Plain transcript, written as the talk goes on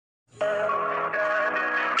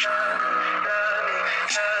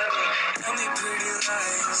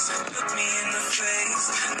me in the face.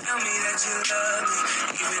 Tell me that you love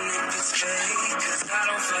me, even if it's fake, 'cause I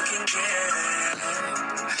don't fucking care.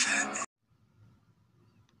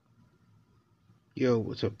 Yo,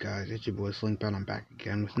 what's up guys, it's your boy Slinkbat. I'm back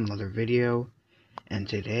again with another video, and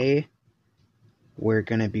today we're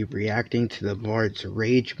gonna be reacting to the Bard's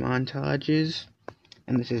rage montages.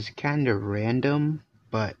 And this is kinda random,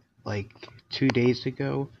 but like 2 days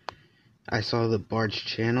ago I saw the Bard's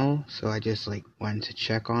channel, so I just went to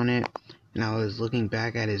check on it, and I was looking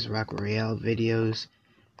back at his Royale videos,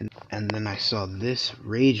 and then I saw this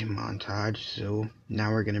rage montage, so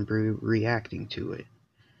now we're gonna be reacting to it.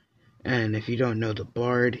 And if you don't know the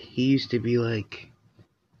Bard, he used to be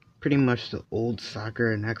pretty much the old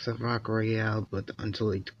soccer and X of Royale, but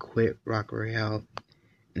until he quit Royale,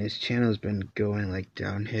 and his channel's been going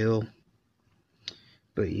downhill.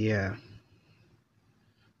 But yeah,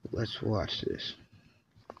 let's watch this.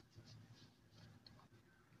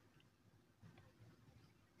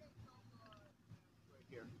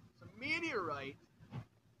 It's a meteorite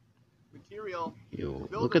material. Yo,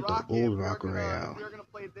 look at the old Royale. We're gonna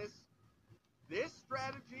play this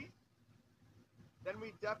strategy. Then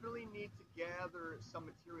we definitely need to gather some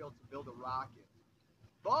material to build a rocket.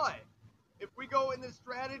 But if we go in the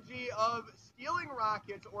strategy of stealing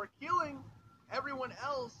rockets or killing everyone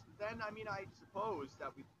else, then I suppose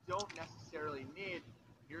that we don't necessarily need.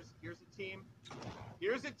 Here's a team.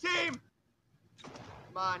 Here's a team.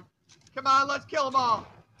 Come on, let's kill them all.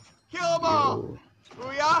 Kill them all.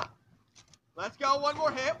 Booyah. Let's go. One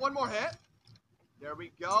more hit. There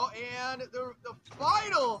we go. And the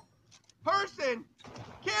final person.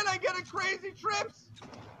 Can I get a crazy trips?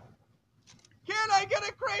 Can I get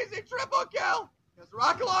a crazy triple kill? There's a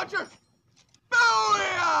rocket launcher.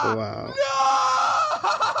 Booyah! Wow. No!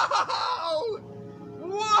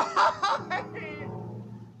 Why?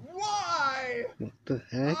 Why? What the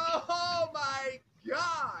heck? Oh my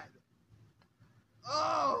god!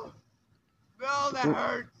 Oh! No, that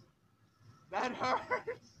hurts. That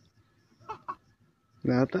hurts.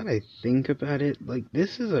 Now that I think about it,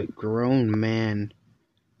 this is a grown man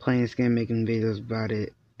playing this game, making videos about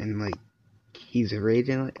it, and he's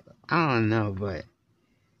raging. I don't know, but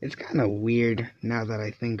it's kind of weird now that I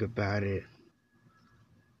think about it.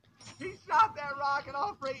 He shot that rocket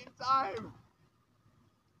off right in time.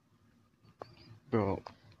 Bro.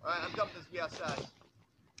 Alright, I'm dumping this VSS.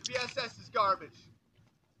 The VSS is garbage.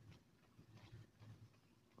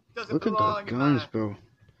 Doesn't Look at belong the guns, bro.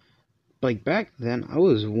 Back then, I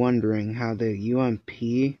was wondering how the UMP,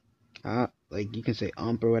 you can say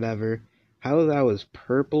UMP or whatever, how that was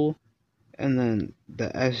purple, and then the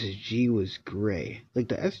SG was gray. The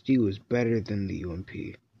SG was better than the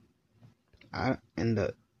UMP. And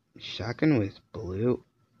the shotgun was blue.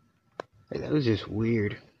 That was just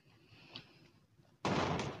weird.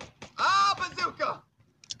 Ah, bazooka!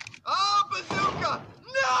 Ah, bazooka!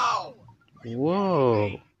 No!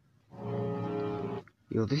 Whoa.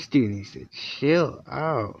 Yo, this dude needs to chill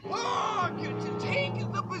out. Oh, to take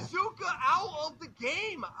the bazooka out of the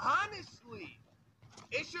game, honestly.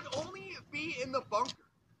 It should only be in the bunker.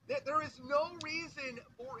 There is no reason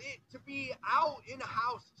for it to be out in a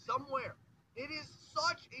house somewhere. It is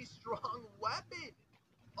such a strong weapon.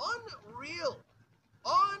 Unreal.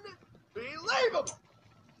 Unbelievable.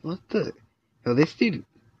 What the? Yo, this dude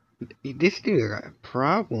got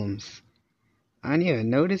problems. I didn't even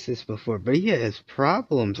notice this before, but he has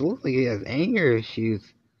problems. It looks like he has anger issues.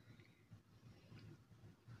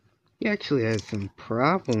 He actually has some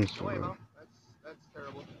problems for him. That's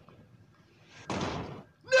terrible.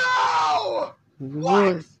 No!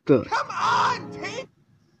 What the? Come on, take.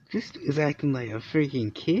 This dude is acting like a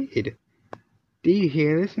freaking kid. Do you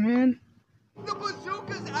hear this, man? The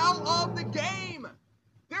bazooka's out of the game.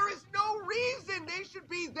 There is no reason they should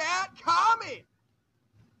be that common.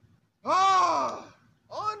 Oh,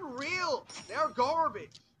 unreal. They're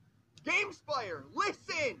garbage. GameSpire,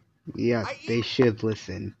 listen. Yeah, they should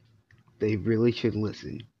listen. They really should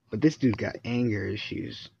listen. But this dude got anger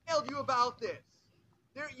issues. I told you about this.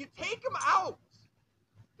 You take them out.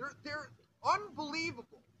 They're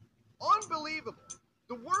unbelievable. Unbelievable.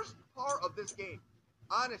 The worst part of this game,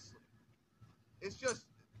 honestly, it's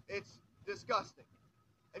disgusting.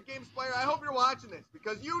 And GameSpire, I hope you're watching this,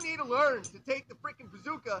 because you need to learn to take the freaking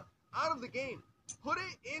bazooka out of the game. Put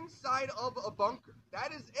it inside of a bunker.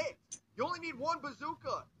 That is it. You only need one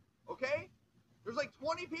bazooka, okay? There's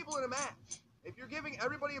 20 people in a match. If you're giving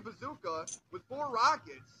everybody a bazooka with 4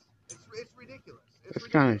 rockets, it's ridiculous. That's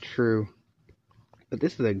kind of true. But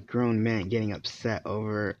this is a grown man getting upset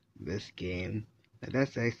over this game.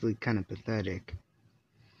 That's actually kind of pathetic.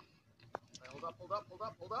 Hold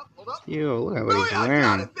up. Yo, look at what he's Got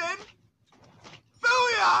wearing. it, then.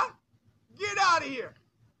 Booyah! Get out of here!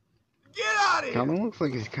 Get out of here! Kinda looks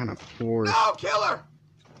like he's kind of forced. No, killer!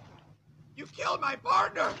 You killed my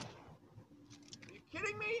partner! Are you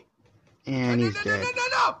kidding me? And he's dead.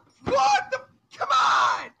 No! What the? Come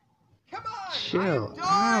on! Come on! Chill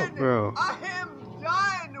I am out, done! bro. I am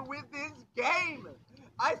done with this game!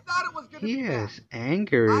 I thought it was gonna He be has back.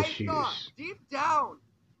 anger I issues. thought, deep down,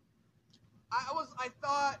 I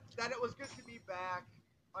thought that it was good to be back.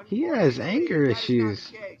 He has Unfortunately, anger that is not issues.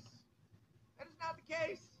 the case. That is not the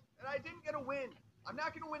case. And I didn't get a win. I'm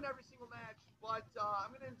not going to win every single match, but I'm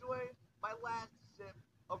going to enjoy my last sip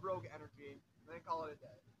of Rogue Energy and then call it a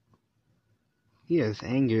day. He has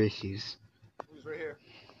anger issues. He's right here.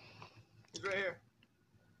 He's right here.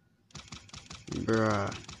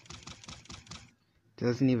 Bruh.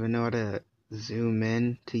 Doesn't even know how to zoom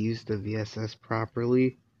in to use the VSS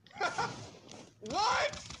properly.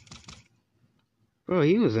 What? Bro,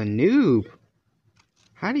 he was a noob.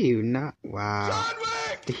 How do you not? Wow. John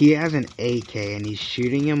Wick! He has an AK and he's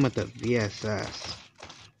shooting him with a VSS.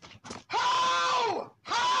 How?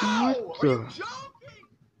 How? What Are you the? joking?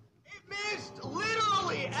 It missed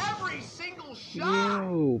literally every single shot.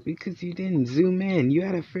 Yo, because you didn't zoom in. You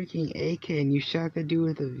had a freaking AK and you shot the dude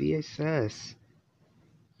with a VSS.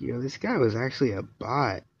 Yo, this guy was actually a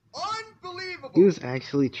bot. Unbelievable. He was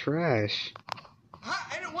actually trash.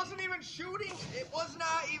 And it wasn't even shooting. It was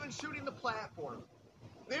not even shooting the platform.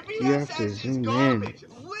 The You have to VSS is zoom in. garbage.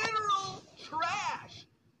 Literal trash.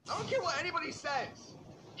 I don't care what anybody says.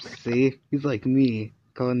 See? He's like me,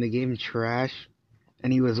 calling the game trash.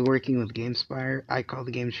 And he was working with GameSpire. I call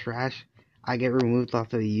the game trash. I get removed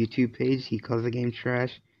off of the YouTube page. He calls the game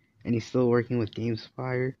trash. And he's still working with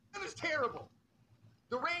GameSpire. That is terrible.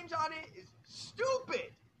 The range on it is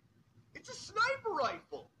stupid. It's a sniper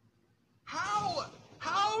rifle.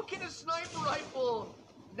 How can a sniper rifle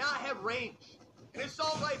not have range? An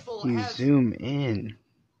assault rifle You has zoom in.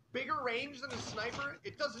 bigger range than a sniper?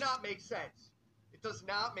 It does not make sense. It does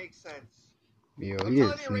not make sense. Yo, I'm he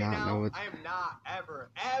telling does you right not now, know what. I am not ever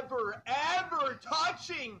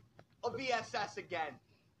touching a VSS again.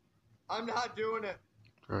 I'm not doing it.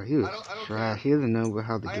 Bro, he was I don't trash. care. He doesn't know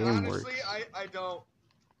how the game honestly, works. I don't.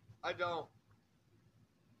 I don't.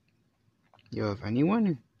 Yo, if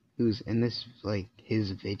anyone who's in this, like,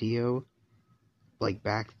 his video, like,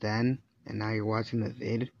 back then, and now you're watching the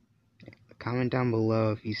vid, comment down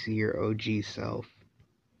below if you see your OG self.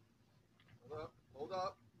 Hold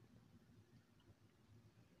up.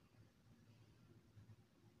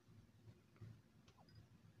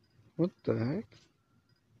 What the heck?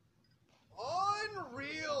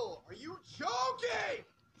 Unreal! Are you joking?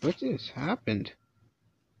 What just happened?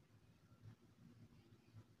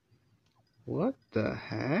 What the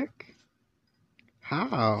heck?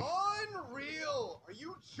 How? Unreal! Are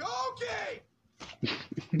you joking?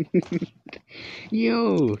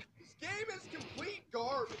 Yo, This game is complete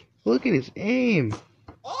garbage. look at his aim.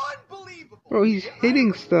 Unbelievable. Bro, he's hitting I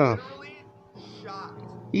am stuff. literally shocked.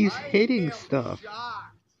 He's I hitting am stuff. Shocked.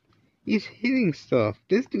 He's hitting stuff.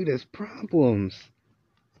 This dude has problems.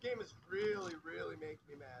 This game is really, really making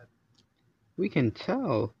me mad. We can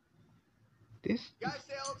tell. This. You guys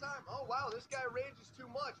say all the time, oh wow, this guy rages too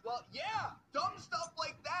much. Well, yeah, dumb stuff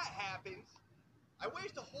like that happens. I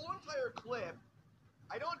waste a whole entire clip.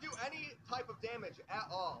 I don't do any type of damage at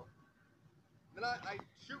all. Then I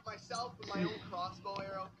shoot myself with my own crossbow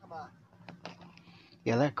arrow. Come on.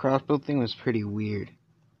 Yeah, that crossbow thing was pretty weird.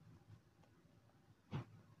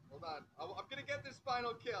 Hold on. I'm gonna get this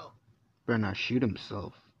final kill. Better not shoot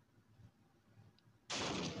himself.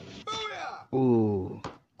 Booyah! Ooh.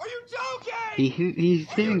 Are you joking? He's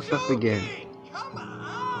Are hitting you stuff joking? again. Come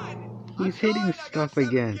on. He's I'm hitting done. I got stuff 7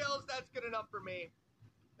 again. Kills. That's good enough for me.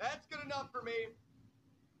 That's good enough for me.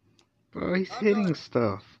 Bro, he's I'm hitting done.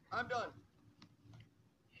 stuff. I'm done.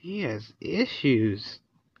 He has issues.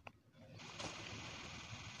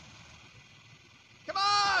 Come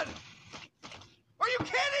on! Are you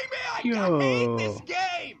kidding me? I Yo. hate this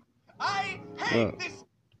game. I hate Bro. this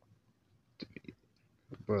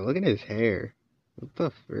Bro, look at his hair. What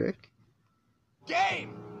the frick?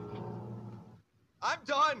 game. I'm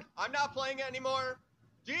done. I'm not playing it anymore.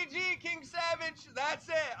 GG, King Savage. That's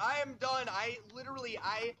it. I am done. I literally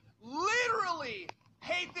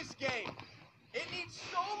hate this game. It needs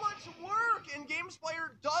so much work, and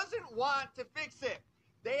GameSpire doesn't want to fix it.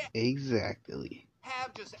 They Exactly.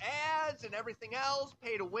 have just ads and everything else,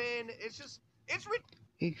 pay to win. It's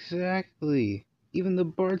Exactly. Even the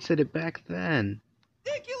Bard said it back then.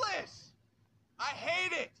 ridiculous. I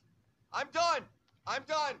hate it. I'm done. I'm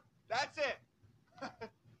done. That's it.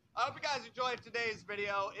 I hope you guys enjoyed today's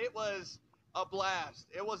video. It was a blast.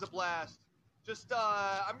 It was a blast. just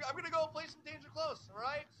I'm gonna go play some Danger Close. All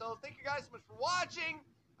right. So thank you guys so much for watching.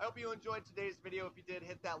 I hope you enjoyed today's video. If you did,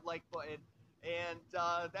 hit that like button. And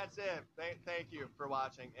that's it. Thank you for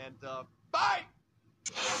watching. And bye.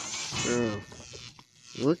 Bro,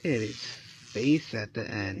 look at his face at the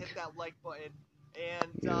end. Hit that like button.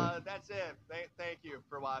 And Yeah. that's it. Thank you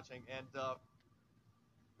for watching. And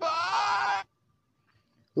bye.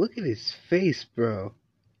 Look at his face, bro.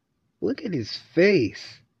 Look at his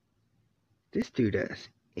face. This dude has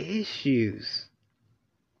issues.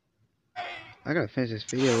 I gotta finish this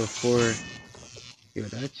video before... Yo,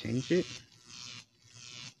 did I change it?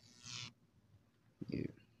 Yeah.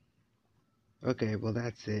 Okay, well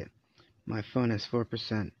that's it. My phone has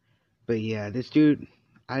 4%. But yeah, this dude,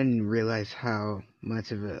 I didn't realize how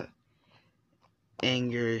much of a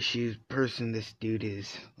anger issues person this dude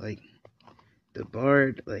is. Like, the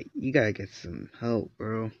Bard, like, you gotta get some help,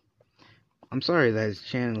 bro. I'm sorry that his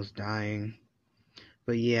channel's dying.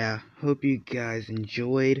 But yeah, hope you guys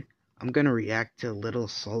enjoyed. I'm gonna react to Little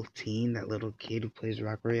Saltine, that little kid who plays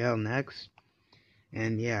Royale next.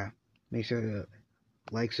 And yeah, make sure to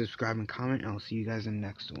like, subscribe, and comment, and I'll see you guys in the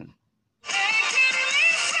next one.